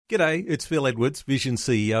G'day, it's Phil Edwards, Vision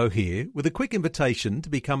CEO here, with a quick invitation to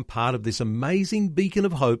become part of this amazing beacon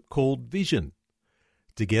of hope called Vision.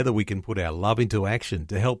 Together we can put our love into action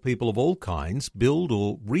to help people of all kinds build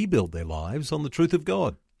or rebuild their lives on the truth of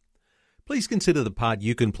God. Please consider the part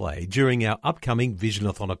you can play during our upcoming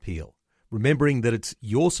Visionathon appeal, remembering that it's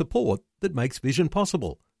your support that makes Vision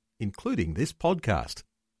possible, including this podcast.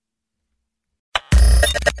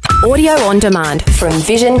 Audio on demand from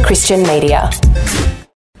Vision Christian Media.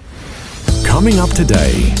 Coming up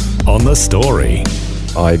today on The Story.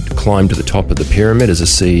 I climbed to the top of the pyramid as a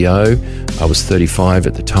CEO. I was 35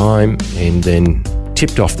 at the time and then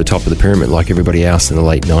tipped off the top of the pyramid like everybody else in the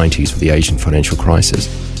late 90s with the Asian financial crisis.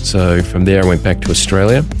 So from there I went back to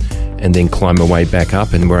Australia and then climbed my way back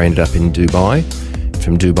up, and where I ended up in Dubai.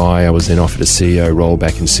 From Dubai I was then offered a CEO role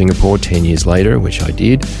back in Singapore 10 years later, which I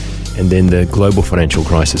did, and then the global financial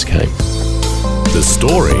crisis came. The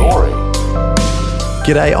Story.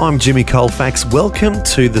 G'day, I'm Jimmy Colfax. Welcome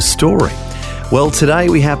to The Story. Well, today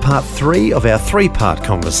we have part 3 of our 3-part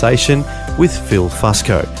conversation with Phil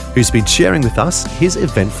Fusco, who's been sharing with us his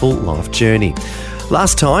eventful life journey.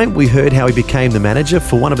 Last time, we heard how he became the manager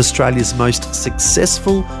for one of Australia's most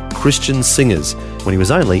successful Christian singers when he was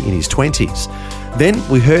only in his 20s. Then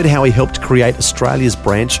we heard how he helped create Australia's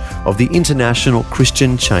branch of the International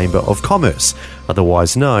Christian Chamber of Commerce,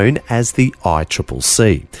 otherwise known as the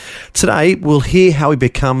ICCC. Today, we'll hear how he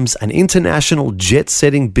becomes an international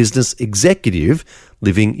jet-setting business executive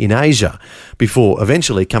living in Asia, before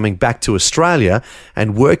eventually coming back to Australia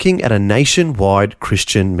and working at a nationwide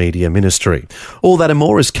Christian media ministry. All that and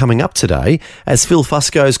more is coming up today as Phil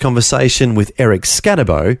Fusco's conversation with Eric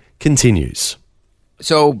Scatterbo continues.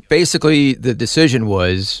 So basically, the decision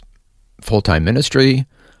was full-time ministry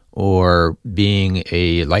or being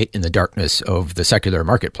a light in the darkness of the secular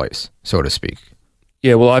marketplace, so to speak.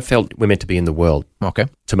 Yeah, well, I felt we're meant to be in the world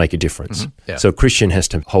to make a difference. Mm-hmm. Yeah. So a Christian has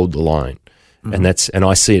to hold the line. Mm-hmm. And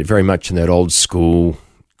I see it very much in that old school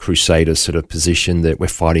crusader sort of position that we're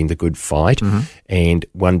fighting the good fight, and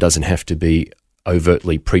one doesn't have to be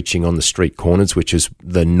overtly preaching on the street corners, which is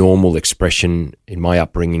the normal expression in my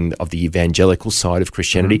upbringing of the evangelical side of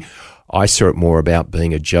Christianity. I saw it more about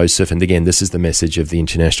being a Joseph. And again, this is the message of the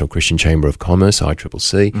International Christian Chamber of Commerce,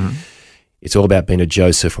 ICCC. It's all about being a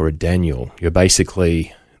Joseph or a Daniel. You're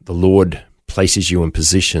basically, the Lord places you in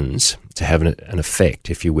positions to have an effect,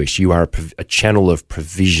 if you wish. You are a channel of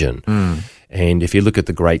provision. And if you look at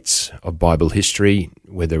the greats of Bible history,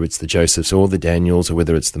 whether it's the Josephs or the Daniels, or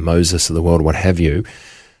whether it's the Moses of the world, what have you,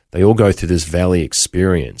 they all go through this valley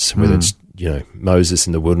experience, whether it's, Moses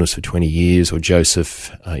in the wilderness for 20 years, or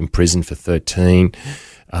Joseph in prison for 13,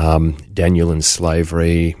 Daniel in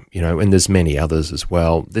slavery, and there's many others as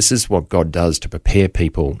well. This is what God does to prepare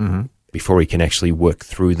people before he can actually work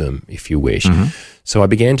through them, if you wish. So I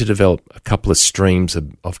began to develop a couple of streams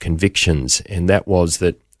of convictions, and that was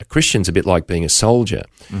that a Christian's a bit like being a soldier.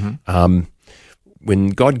 When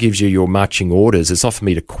God gives you your marching orders, it's not for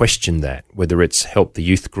me to question that, whether it's help the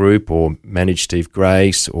youth group or manage Steve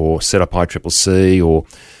Grace or set up ICCC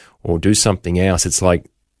or do something else. It's like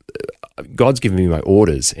God's giving me my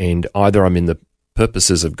orders, and either I'm in the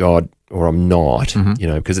purposes of God or I'm not,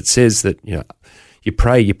 because it says that, you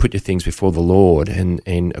pray, you put your things before the Lord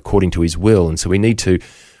and according to his will. And so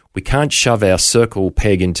we can't shove our circle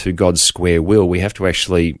peg into God's square will. We have to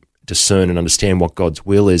actually discern and understand what God's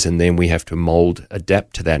will is, and then we have to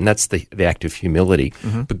adapt to that. And that's the act of humility.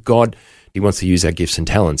 But God, he wants to use our gifts and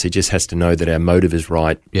talents. He just has to know that our motive is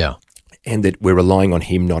right. Yeah. And that we're relying on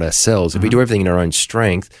him, not ourselves. If we do everything in our own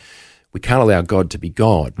strength, we can't allow God to be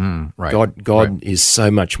God. God is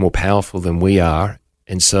so much more powerful than we are.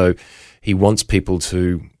 And so he wants people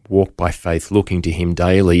to walk by faith, looking to him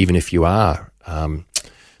daily, even if you are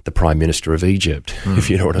the Prime Minister of Egypt, if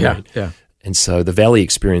you know what I mean. Yeah. And so the Valley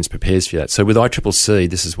experience prepares for that. So with ICCC,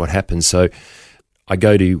 this is what happens. So I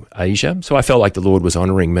go to Asia. So I felt like the Lord was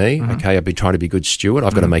honouring me. Okay, I've been trying to be a good steward.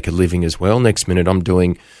 I've got to make a living as well. Next minute, I'm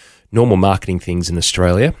doing normal marketing things in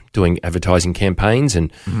Australia, doing advertising campaigns.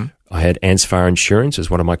 And I had Ansfar Insurance as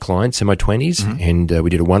one of my clients in my 20s. And we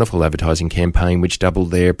did a wonderful advertising campaign which doubled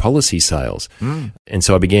their policy sales. And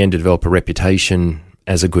so I began to develop a reputation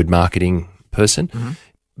as a good marketing person.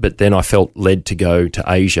 But then I felt led to go to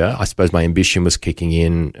Asia. I suppose my ambition was kicking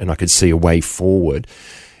in and I could see a way forward.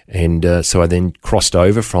 And so I then crossed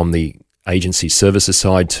over from the agency services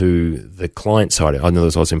side to the client side. I know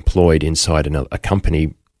I was employed inside a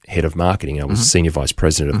company head of marketing. I was senior vice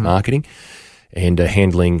president of marketing and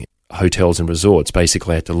handling hotels and resorts.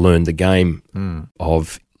 Basically, I had to learn the game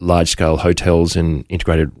of large-scale hotels and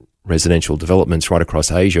integrated residential developments right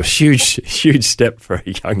across Asia. Huge step for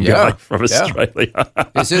a young guy from Australia.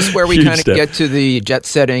 Is this where we Huge kind of step. get to the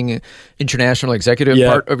jet-setting international executive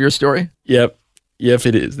part of your story? Yep,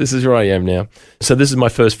 it is. This is where I am now. So this is my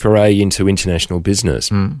first foray into international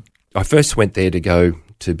business. I first went there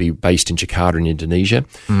to be based in Jakarta in Indonesia,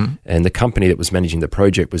 and the company that was managing the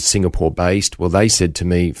project was Singapore-based. Well, they said to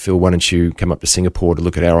me, Phil, why don't you come up to Singapore to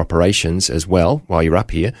look at our operations as well while you're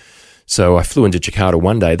up here? So I flew into Jakarta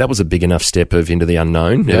one day. That was a big enough step into the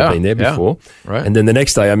unknown. Never been there before. Right. And then the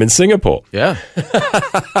next day I'm in Singapore. Yeah.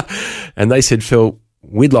 And they said, Phil,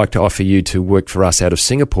 we'd like to offer you to work for us out of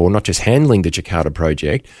Singapore, not just handling the Jakarta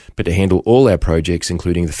project, but to handle all our projects,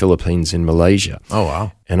 including the Philippines and Malaysia. Oh,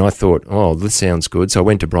 wow. And I thought, this sounds good. So I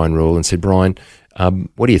went to Brian Rule and said, Brian,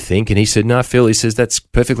 what do you think? And he said, no, Phil, he says, that's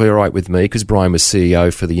perfectly all right with me, because Brian was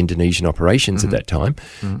CEO for the Indonesian operations at that time.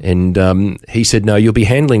 And he said, no, you'll be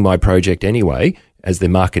handling my project anyway as the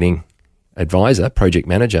marketing advisor, project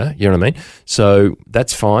manager, you know what I mean? So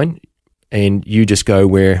that's fine. And you just go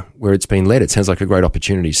where it's been led. It sounds like a great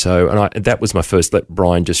opportunity. So, and that was my first, let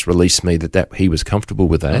Brian just release me that he was comfortable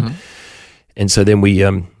with that. And so then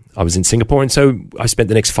I was in Singapore, and so I spent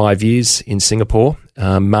the next 5 years in Singapore,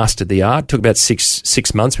 mastered the art. Took about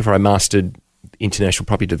six months before I mastered international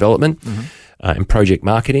property development and project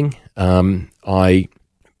marketing. I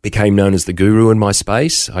became known as the guru in my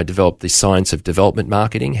space. I developed the science of development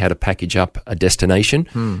marketing, how to package up a destination,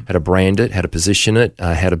 how to brand it, how to position it,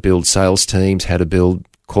 how to build sales teams, how to build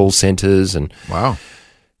call centers, and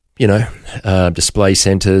display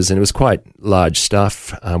centers, and it was quite large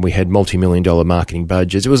stuff. We had multi-million-dollar marketing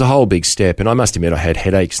budgets. It was a whole big step, and I must admit I had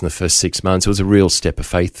headaches in the first 6 months. It was a real step of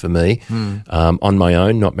faith for me, on my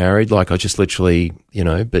own, not married. Like I just literally,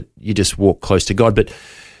 but you just walk close to God. But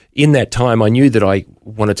in that time, I knew that I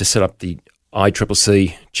wanted to set up the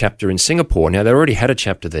ICCC chapter in Singapore. Now, they already had a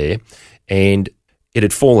chapter there, and it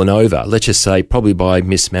had fallen over, let's just say, probably by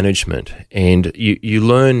mismanagement. And you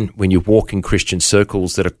learn when you walk in Christian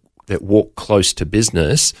circles that walk close to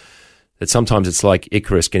business, that sometimes it's like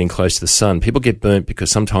Icarus getting close to the sun. People get burnt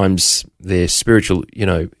because sometimes their spiritual,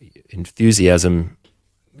 enthusiasm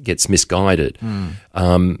gets misguided.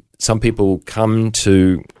 Some people come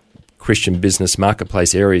to Christian business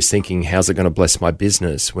marketplace areas thinking, how's it going to bless my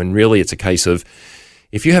business? When really it's a case of,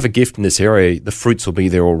 if you have a gift in this area, the fruits will be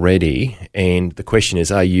there already. And the question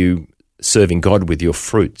is, are you serving God with your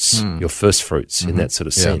fruits, your first fruits in that sort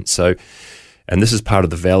of sense? So, and this is part of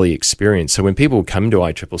the Valley experience. So when people come to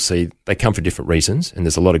ICCC, they come for different reasons, and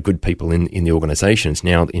there's a lot of good people in the organisation. It's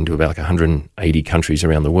now into about 180 countries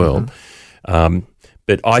around the world.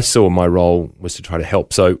 But I saw my role was to try to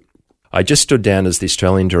help. So I just stood down as the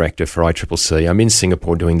Australian director for ICCC. I'm in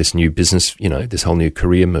Singapore doing this new business, this whole new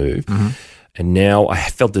career move. And now I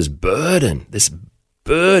felt this burden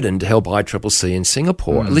to help ICCC in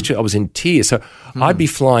Singapore. Literally, I was in tears. So I'd be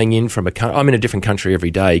flying in from I'm in a different country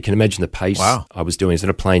every day. You can imagine the pace I was doing. I was on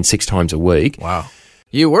a plane 6 times a week. Wow.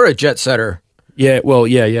 You were a jet setter. Yeah, well,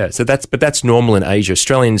 yeah. So that's normal in Asia.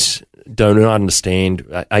 Australians do not understand.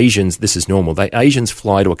 Asians, this is normal. Asians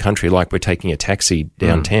fly to a country like we're taking a taxi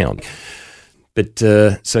downtown. But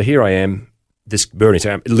so here I am, this burden.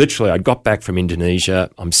 So literally, I got back from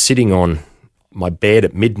Indonesia. I'm sitting on my bed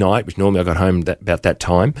at midnight, which normally I got home about that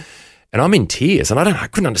time, and I'm in tears, and I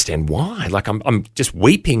couldn't understand why. Like I'm just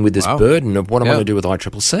weeping with this burden of what I want to do with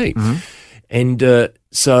ICCC. And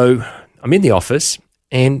so I'm in the office,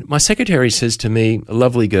 and my secretary says to me, a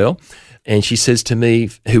lovely girl, and she says to me,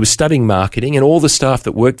 who was studying marketing, and all the staff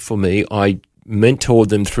that worked for me, I mentored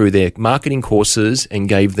them through their marketing courses and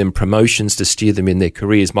gave them promotions to steer them in their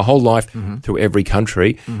careers my whole life through every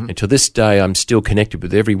country. And to this day, I'm still connected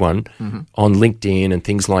with everyone on LinkedIn and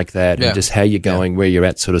things like that, and just how you're going, where you're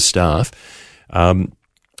at sort of stuff.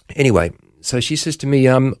 Anyway, so she says to me,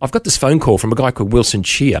 I've got this phone call from a guy called Wilson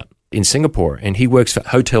Chia in Singapore, and he works for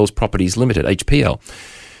Hotels Properties Limited, HPL.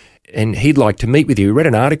 And he'd like to meet with you. He read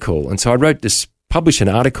an article. And so I published an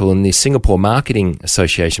article in the Singapore Marketing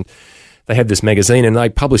Association. They have this magazine, and they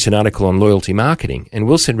published an article on loyalty marketing. And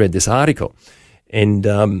Wilson read this article. And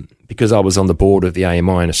because I was on the board of the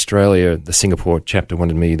AMI in Australia, the Singapore chapter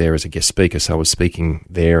wanted me there as a guest speaker. So I was speaking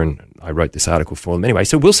there, and I wrote this article for them. Anyway,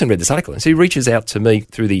 so Wilson read this article. And so he reaches out to me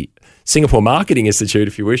through the Singapore Marketing Institute,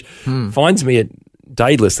 if you wish, finds me at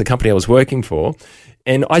Daedalus, the company I was working for.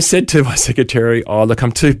 And I said to my secretary, look,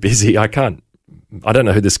 I'm too busy. I don't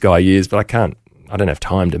know who this guy is, but I don't have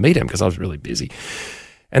time to meet him because I was really busy.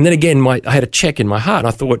 And then again, I had a check in my heart, and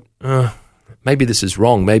I thought, maybe this is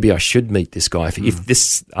wrong. Maybe I should meet this guy. If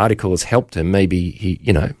this article has helped him, maybe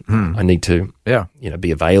I need to,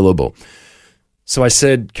 be available. So I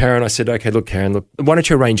said, Karen, okay, look, Karen, why don't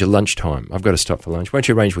you arrange a lunchtime? I've got to stop for lunch. Why don't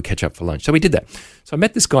you arrange, we'll catch up for lunch. So we did that. So I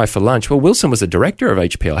met this guy for lunch. Well, Wilson was the director of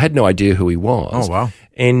HPL. I had no idea who he was. Oh, wow.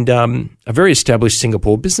 And a very established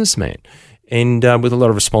Singapore businessman and with a lot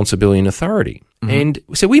of responsibility and authority. Mm-hmm. And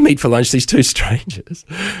so we meet for lunch, these two strangers,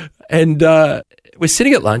 and we're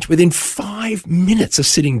sitting at lunch. Within 5 minutes of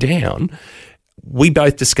sitting down, we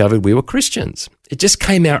both discovered we were Christians. It just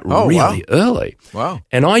came out really early. Wow.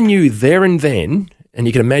 And I knew there and then, and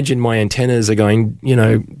you can imagine my antennas are going,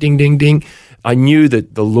 ding, ding, ding. I knew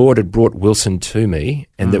that the Lord had brought Wilson to me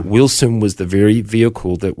and that Wilson was the very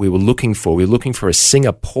vehicle that we were looking for. We were looking for a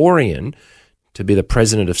Singaporean to be the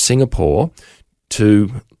president of Singapore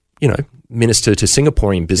to, minister to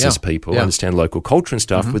Singaporean business people, understand local culture and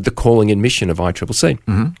stuff with the calling and mission of ICCC.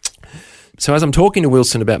 Mm-hmm. So as I'm talking to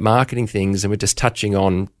Wilson about marketing things and we're just touching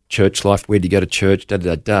on church life, where do you go to church,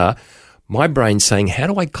 my brain's saying, how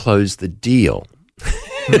do I close the deal?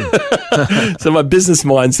 So my business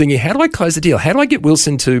mind's thinking, how do I close the deal? How do I get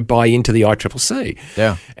Wilson to buy into the ICCC?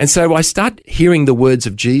 Yeah. And so I start hearing the words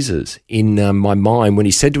of Jesus in my mind when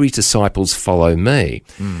he said to his disciples, follow me.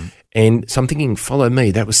 And so I'm thinking, follow me.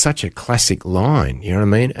 That was such a classic line, you know what I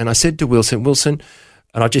mean? And I said to Wilson,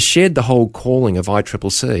 and I just shared the whole calling of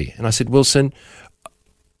ICCC. And I said, Wilson,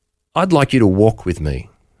 I'd like you to walk with me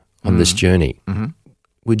on this journey. Mm-hmm.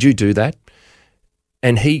 Would you do that?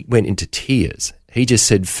 And he went into tears. He just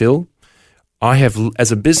said, Phil, I have,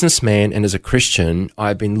 as a businessman and as a Christian,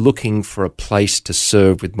 I've been looking for a place to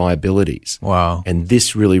serve with my abilities. Wow. And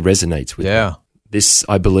this really resonates with me. This,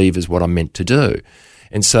 I believe, is what I'm meant to do.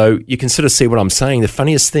 And so you can sort of see what I'm saying. The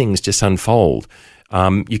funniest things just unfold.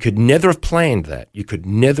 You could never have planned that. You could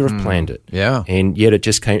never have planned it. Yeah. And yet it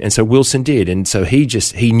just came. And so Wilson did. And so he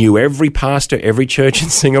knew every pastor, every church in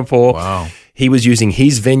Singapore. Wow. He was using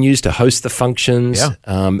his venues to host the functions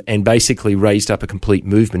and basically raised up a complete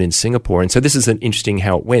movement in Singapore. And so this is an interesting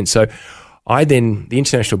how it went. So the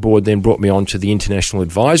international board then brought me on to the international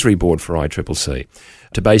advisory board for ICCC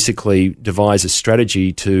to basically devise a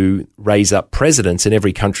strategy to raise up presidents in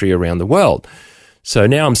every country around the world. So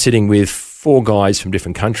now I'm sitting with 4 guys from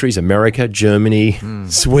different countries: America, Germany,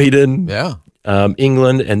 Sweden,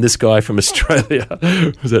 England, and this guy from Australia.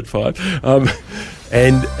 Was that 5?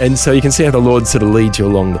 And so you can see how the Lord sort of leads you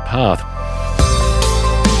along the path.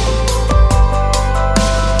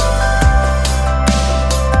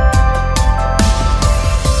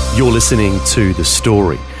 You're listening to The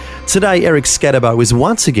Story. Today, Eric Scatterbo is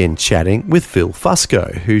once again chatting with Phil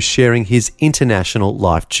Fusco, who's sharing his international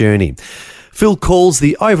life journey. Phil calls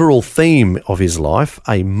the overall theme of his life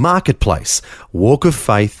a marketplace, walk of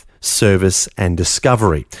faith, service and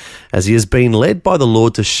discovery, as he has been led by the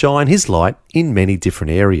Lord to shine his light in many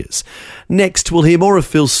different areas. Next, we'll hear more of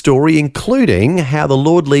Phil's story, including how the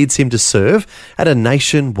Lord leads him to serve at a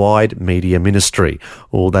nationwide media ministry.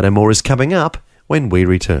 All that and more is coming up when we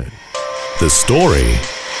return. The Story.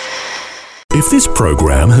 If this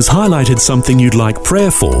program has highlighted something you'd like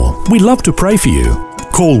prayer for, we'd love to pray for you.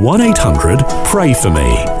 Call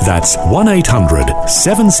 1-800-PRAY-FOR-ME. That's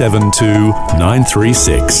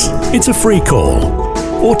 1-800-772-936. It's a free call.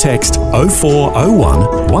 Or text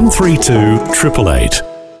 0401 132 888.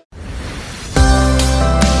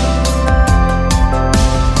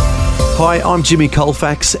 Hi, I'm Jimmy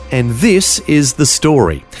Colfax, and this is The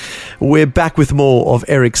Story. We're back with more of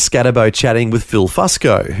Eric Scatterbo chatting with Phil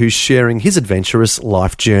Fusco, who's sharing his adventurous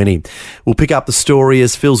life journey. We'll pick up the story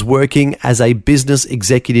as Phil's working as a business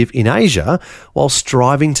executive in Asia while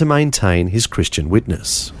striving to maintain his Christian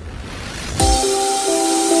witness.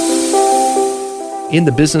 In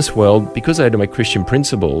the business world, because I had my Christian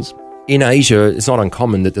principles, in Asia, it's not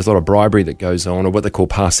uncommon that there's a lot of bribery that goes on, or what they call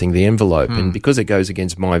passing the envelope. And because it goes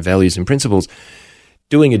against my values and principles,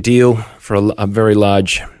 doing a deal for a very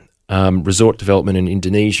large resort development in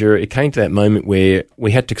Indonesia, it came to that moment where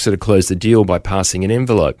we had to sort of close the deal by passing an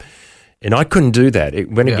envelope. And I couldn't do that. It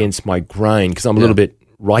went against my grain because I'm a little bit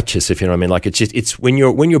righteous, if you know what I mean. Like it's when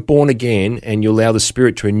you're born again and you allow the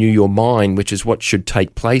Spirit to renew your mind, which is what should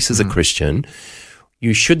take place as a Christian,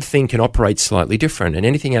 you should think and operate slightly different. And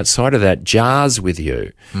anything outside of that jars with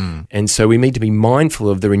you. And so we need to be mindful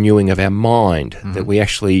of the renewing of our mind, that we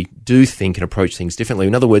actually do think and approach things differently.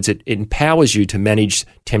 In other words, it empowers you to manage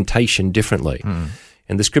temptation differently.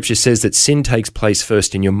 And the scripture says that sin takes place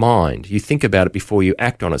first in your mind. You think about it before you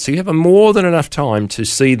act on it. So you have more than enough time to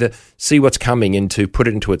see what's coming and to put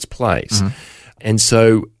it into its place. And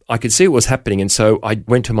so I could see what was happening. And so I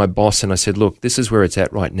went to my boss and I said, look, this is where it's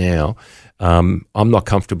at right now. I'm not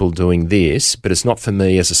comfortable doing this, but it's not for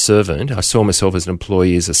me as a servant. I saw myself as an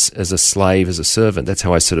employee, as a slave, as a servant. That's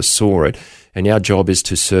how I sort of saw it. And our job is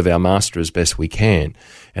to serve our master as best we can.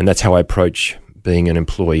 And that's how I approach being an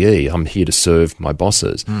employee. I'm here to serve my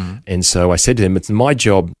bosses. And so I said to him, it's my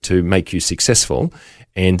job to make you successful,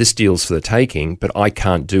 and this deal's for the taking, but I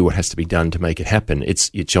can't do what has to be done to make it happen.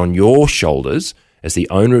 It's on your shoulders as the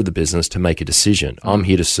owner of the business to make a decision. I'm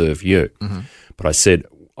here to serve you. But I said,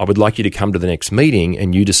 I would like you to come to the next meeting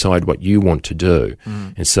and you decide what you want to do.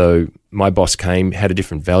 And so my boss came, had a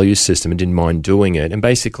different value system and didn't mind doing it. And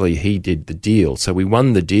basically he did the deal. So we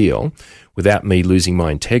won the deal without me losing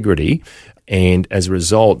my integrity. And as a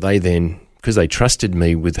result, they then, because they trusted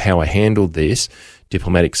me with how I handled this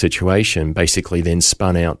diplomatic situation, basically then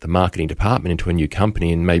spun out the marketing department into a new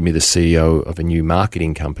company and made me the CEO of a new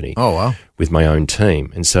marketing company. Oh, wow. With my own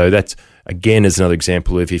team. And so that's, again, is another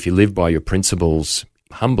example of if you live by your principles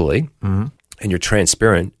humbly and you're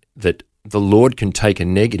transparent, that the Lord can take a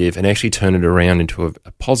negative and actually turn it around into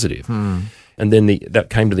a positive. And then that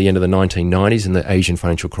came to the end of the 1990s and the Asian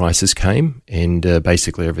financial crisis came, and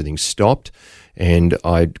basically everything stopped. And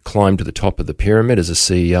I climbed to the top of the pyramid as a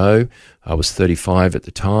CEO. I was 35 at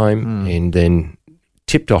the time, and then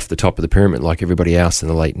tipped off the top of the pyramid like everybody else in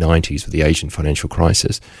the late 90s with the Asian financial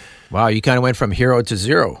crisis. Wow, you kind of went from hero to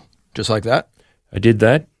zero, just like that? I did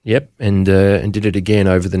that, yep, and did it again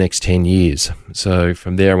over the next 10 years. So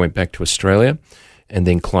from there I went back to Australia and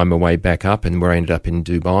then climbed my way back up, and where I ended up in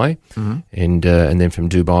Dubai. And then from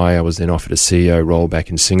Dubai I was then offered a CEO role back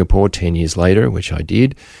in Singapore 10 years later, which I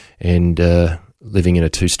did, and living in a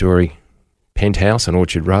 2-story penthouse on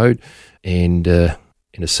Orchard Road and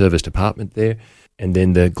in a serviced apartment there. And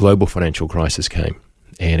then the global financial crisis came.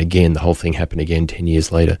 And again, the whole thing happened again 10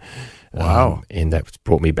 years later. Wow. And that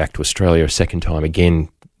brought me back to Australia a second time, again,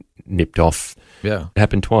 nipped off. Yeah. It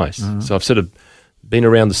happened twice. So I've sort of been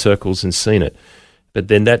around the circles and seen it. But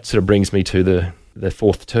then that sort of brings me to the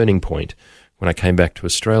fourth turning point when I came back to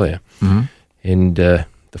Australia. And the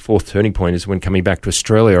fourth turning point is when coming back to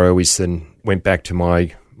Australia, I always then went back to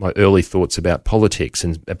my early thoughts about politics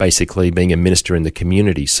and basically being a minister in the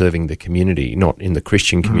community, serving the community, not in the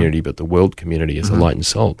Christian community, but the world community as a light and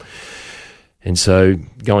salt. And so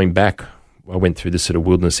going back, I went through this sort of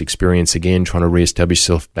wilderness experience again, trying to reestablish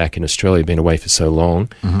myself back in Australia, been away for so long.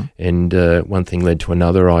 And one thing led to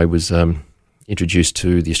another. I was introduced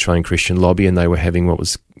to the Australian Christian Lobby, and they were having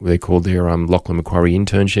what they called their Lachlan Macquarie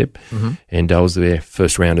internship. And I was their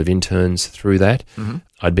first round of interns through that.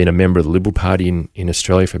 I'd been a member of the Liberal Party in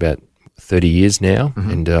Australia for about 30 years now,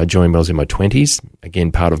 and I joined when I was in my 20s,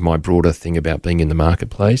 again, part of my broader thing about being in the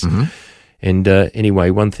marketplace. And anyway,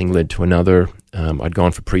 one thing led to another. I'd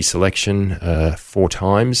gone for pre-selection 4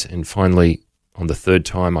 times, and finally on the 3rd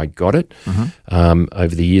time I got it.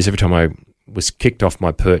 Over the years, every time I was kicked off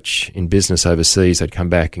my perch in business overseas, I'd come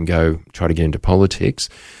back and go try to get into politics,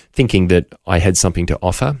 thinking that I had something to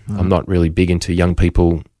offer. I'm not really big into young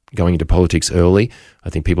people going into politics early. I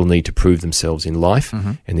think people need to prove themselves in life,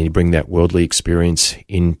 and then you bring that worldly experience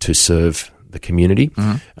in to serve the community,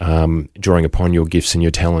 drawing upon your gifts and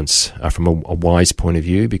your talents from a wise point of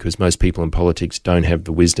view, because most people in politics don't have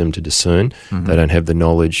the wisdom to discern. They don't have the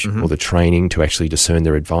knowledge or the training to actually discern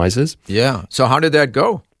their advisors. Yeah. So how did that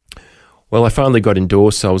go? Well, I finally got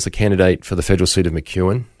endorsed. I was the candidate for the federal seat of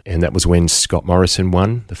McEwen, and that was when Scott Morrison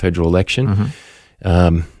won the federal election.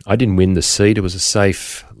 I didn't win the seat. It was a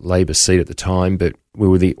safe Labor seat at the time, but we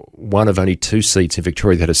were the one of only 2 seats in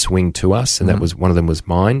Victoria that had a swing to us, and that was one of them was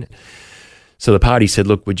mine. So the party said,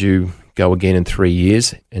 look, would you go again in 3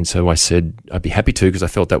 years? And so I said, I'd be happy to, because I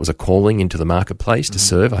felt that was a calling into the marketplace to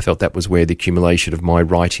serve. I felt that was where the accumulation of my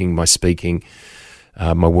writing, my speaking,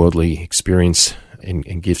 my worldly experience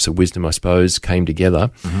and gifts of wisdom, I suppose, came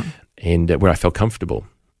together, and where I felt comfortable.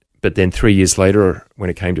 But then 3 years later,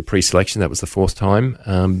 when it came to pre-selection, that was the 4th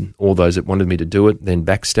time, all those that wanted me to do it then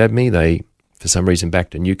backstabbed me. They, for some reason,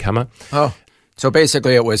 backed a newcomer. Oh, so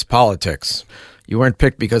basically it was politics. You weren't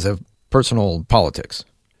picked because of personal politics.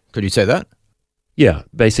 Could you say that? Yeah,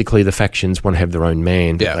 basically the factions want to have their own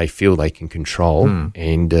man that they feel they can control,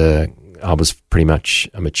 and I was pretty much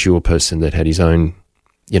a mature person that had his own,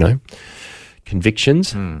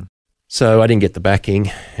 convictions. So I didn't get the backing,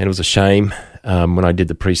 and it was a shame. When I did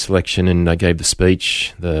the pre-selection and I gave the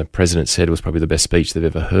speech, the president said it was probably the best speech they've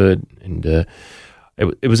ever heard, and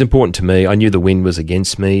it was important to me. I knew the wind was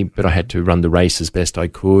against me, but I had to run the race as best I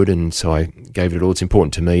could, and so I gave it all. It's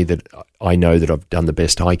important to me that I know that I've done the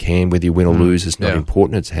best I can. Whether you win or lose is not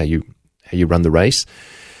important. It's how you run the race.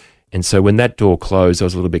 And so when that door closed, I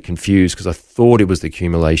was a little bit confused, because I thought it was the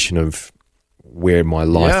accumulation of where my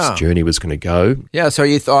life's journey was going to go. Yeah, so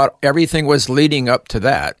you thought everything was leading up to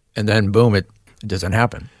that, and then boom, it doesn't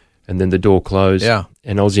happen. And then the door closed. Yeah.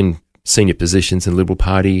 And I was in senior positions in the Liberal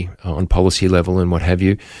Party on policy level and what have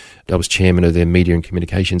you. I was chairman of their Media and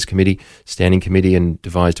Communications Committee, standing committee, and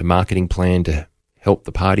devised a marketing plan to help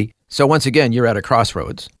the party. So once again, you're at a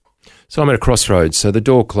crossroads. So I'm at a crossroads. So the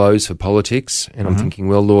door closed for politics, and I'm thinking,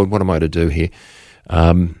 well, Lord, what am I to do here?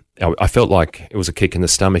 I felt like it was a kick in the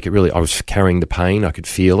stomach. I was carrying the pain. I could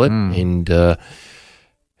feel it.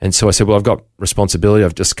 And so I said, well, I've got responsibility.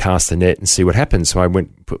 I've just cast the net and see what happens. So I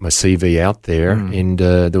went, put my CV out there, and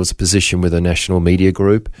there was a position with a national media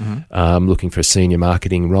group looking for a senior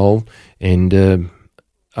marketing role. And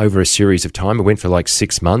over a series of time, it went for like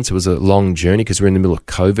 6 months. It was a long journey because we were in the middle of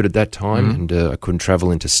COVID at that time, and I couldn't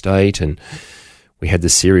travel interstate. And we had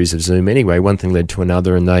this series of Zoom anyway. One thing led to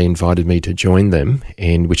another, and they invited me to join them,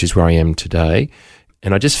 and which is where I am today.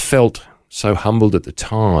 And I just felt so humbled at the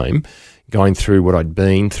time, going through what I'd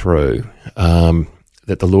been through, that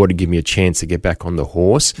the Lord had given me a chance to get back on the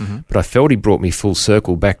horse. But I felt he brought me full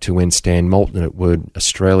circle back to when Stan Moulton at Word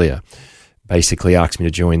Australia basically asked me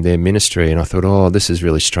to join their ministry. And I thought, oh, this is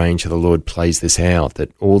really strange how the Lord plays this out,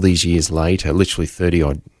 that all these years later, literally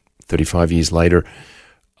 35 years later,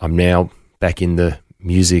 I'm now back in the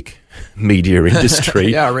music media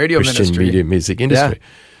industry. Radio Christian ministry. media music industry. Yeah.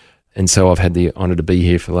 And so I've had the honour to be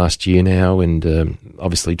here for the last year now, and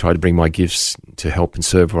obviously try to bring my gifts to help and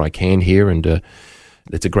serve where I can here. And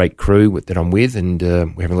it's a great crew that I'm with, and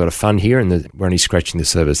we're having a lot of fun here, and we're only scratching the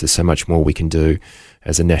surface. There's so much more we can do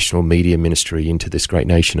as a national media ministry into this great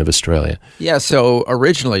nation of Australia. Yeah, so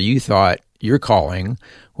originally you thought your calling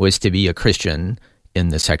was to be a Christian in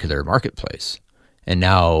the secular marketplace. And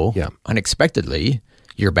now, unexpectedly,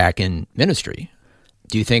 you're back in ministry.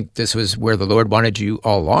 Do you think this was where the Lord wanted you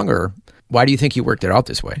all along, or why do you think you worked it out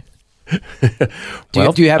this way?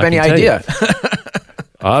 Do you have any idea?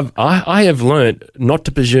 I have learnt not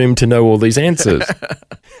to presume to know all these answers.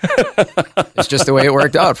 It's just the way it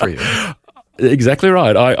worked out for you. Exactly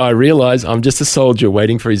right. I realise I'm just a soldier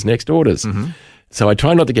waiting for his next orders. So I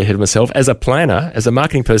try not to get ahead of myself. As a planner, as a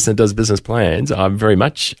marketing person that does business plans, I'm very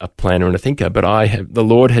much a planner and a thinker, but the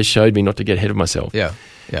Lord has showed me not to get ahead of myself. Yeah.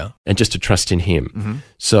 And just to trust in him.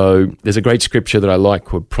 So there's a great scripture that I like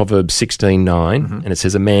called Proverbs 16:9, and it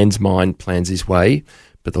says, a man's mind plans his way,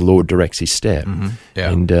 but the Lord directs his step.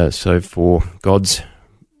 And so for God's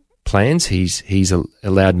plans, he's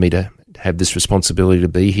allowed me to have this responsibility to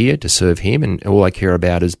be here, to serve him, and all I care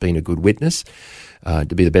about is being a good witness,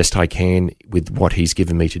 to be the best I can with what he's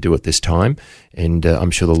given me to do at this time. And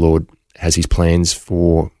I'm sure the Lord has his plans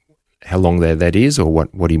for how long that is, or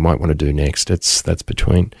what he might want to do next. That's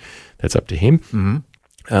up to him.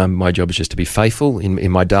 My job is just to be faithful.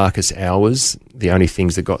 In my darkest hours, the only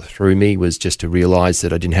things that got through me was just to realise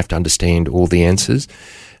that I didn't have to understand all the answers.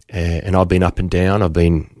 And I've been up and down.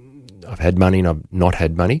 I've had money and I've not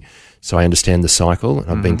had money. So I understand the cycle, and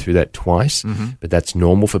I've been through that twice. But that's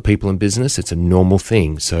normal for people in business. It's a normal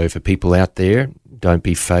thing. So for people out there, don't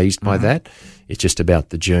be fazed by that. It's just about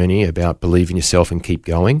the journey, about believing yourself and keep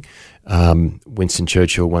going. Winston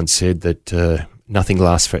Churchill once said that nothing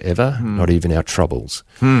lasts forever, not even our troubles.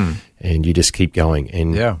 And you just keep going.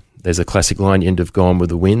 And there's a classic line, end of Gone with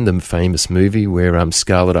the Wind, the famous movie where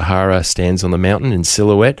Scarlett O'Hara stands on the mountain in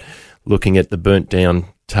silhouette looking at the burnt down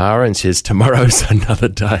Tara and says, tomorrow's another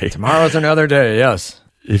day. Tomorrow's another day, yes.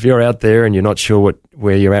 If you're out there and you're not sure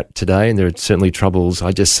where you're at today, and there are certainly troubles,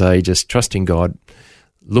 I just say, just trust in God,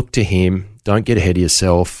 look to him, don't get ahead of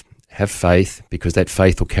yourself, have faith, because that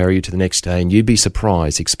faith will carry you to the next day, and you'd be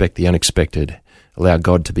surprised, expect the unexpected, allow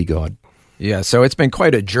God to be God. Yeah, so it's been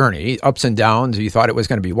quite a journey, ups and downs. You thought it was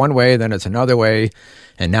going to be one way, then it's another way,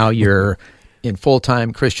 and now you're in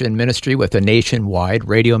full-time Christian ministry with a nationwide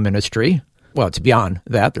radio ministry. Well, it's beyond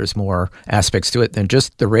that. There's more aspects to it than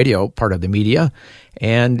just the radio part of the media.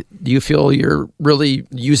 And do you feel you're really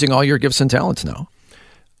using all your gifts and talents now?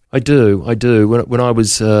 I do. When I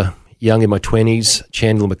was young in my 20s,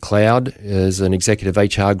 Chandler McLeod, as an executive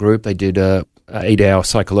HR group, they did 8-hour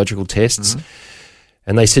psychological tests.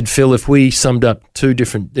 And they said, Phil, if we summed up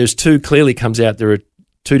clearly comes out there are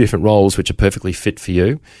two different roles which are perfectly fit for you.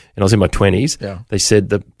 And I was in my 20s. Yeah. They said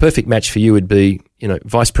the perfect match for you would be,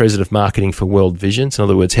 Vice President of Marketing for World Vision. So in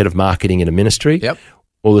other words, head of marketing in a ministry. Yep.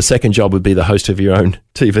 Or the second job would be the host of your own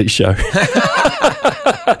TV show.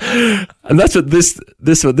 And that's what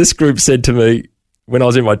this group said to me when I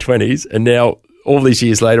was in my 20s. And now, all these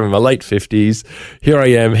years later, in my late 50s, here I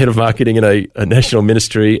am, head of marketing in a national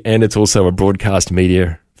ministry, and it's also a broadcast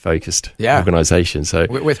media focused organisation. So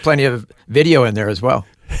with plenty of video in there as well.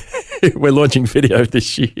 We're launching video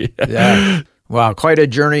this year. Yeah. Wow, quite a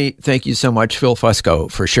journey. Thank you so much, Phil Fusco,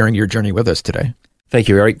 for sharing your journey with us today. Thank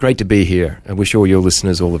you, Eric. Great to be here. I wish all your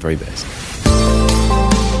listeners all the very best.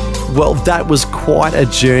 Well, that was quite a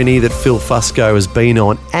journey that Phil Fusco has been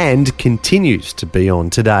on and continues to be on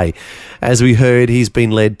today. As we heard, he's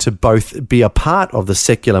been led to both be a part of the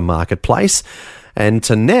secular marketplace and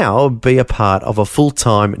to now be a part of a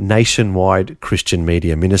full-time nationwide Christian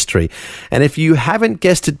media ministry. And if you haven't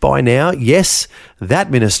guessed it by now, yes,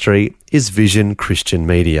 that ministry is Vision Christian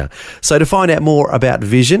Media. So to find out more about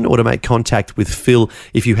Vision or to make contact with Phil,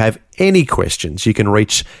 if you have any questions, you can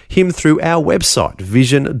reach him through our website,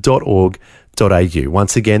 vision.org.au.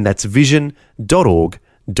 Once again, that's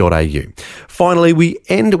vision.org.au. Finally, we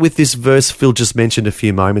end with this verse Phil just mentioned a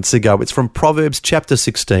few moments ago. It's from Proverbs chapter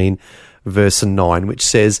 16, verse 9, which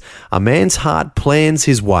says, "A man's heart plans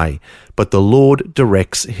his way, but the Lord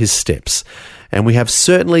directs his steps." And we have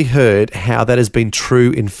certainly heard how that has been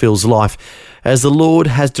true in Phil's life, as the Lord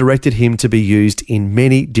has directed him to be used in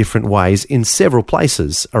many different ways in several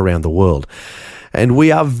places around the world. And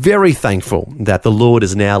we are very thankful that the Lord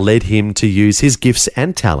has now led him to use his gifts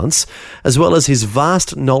and talents, as well as his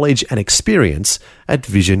vast knowledge and experience at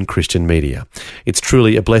Vision Christian Media. It's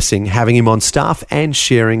truly a blessing having him on staff and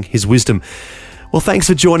sharing his wisdom. Well, thanks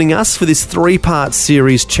for joining us for this 3-part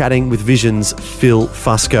series chatting with Vision's Phil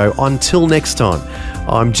Fusco. Until next time,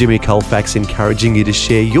 I'm Jimmy Colfax, encouraging you to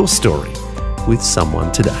share your story with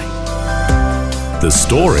someone today. The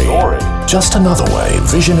Story. Just another way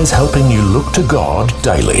Vision is helping you look to God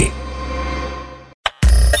daily.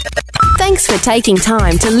 Thanks for taking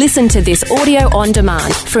time to listen to this audio on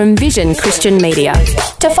demand from Vision Christian Media.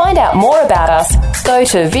 To find out more about us, go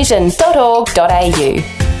to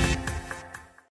vision.org.au.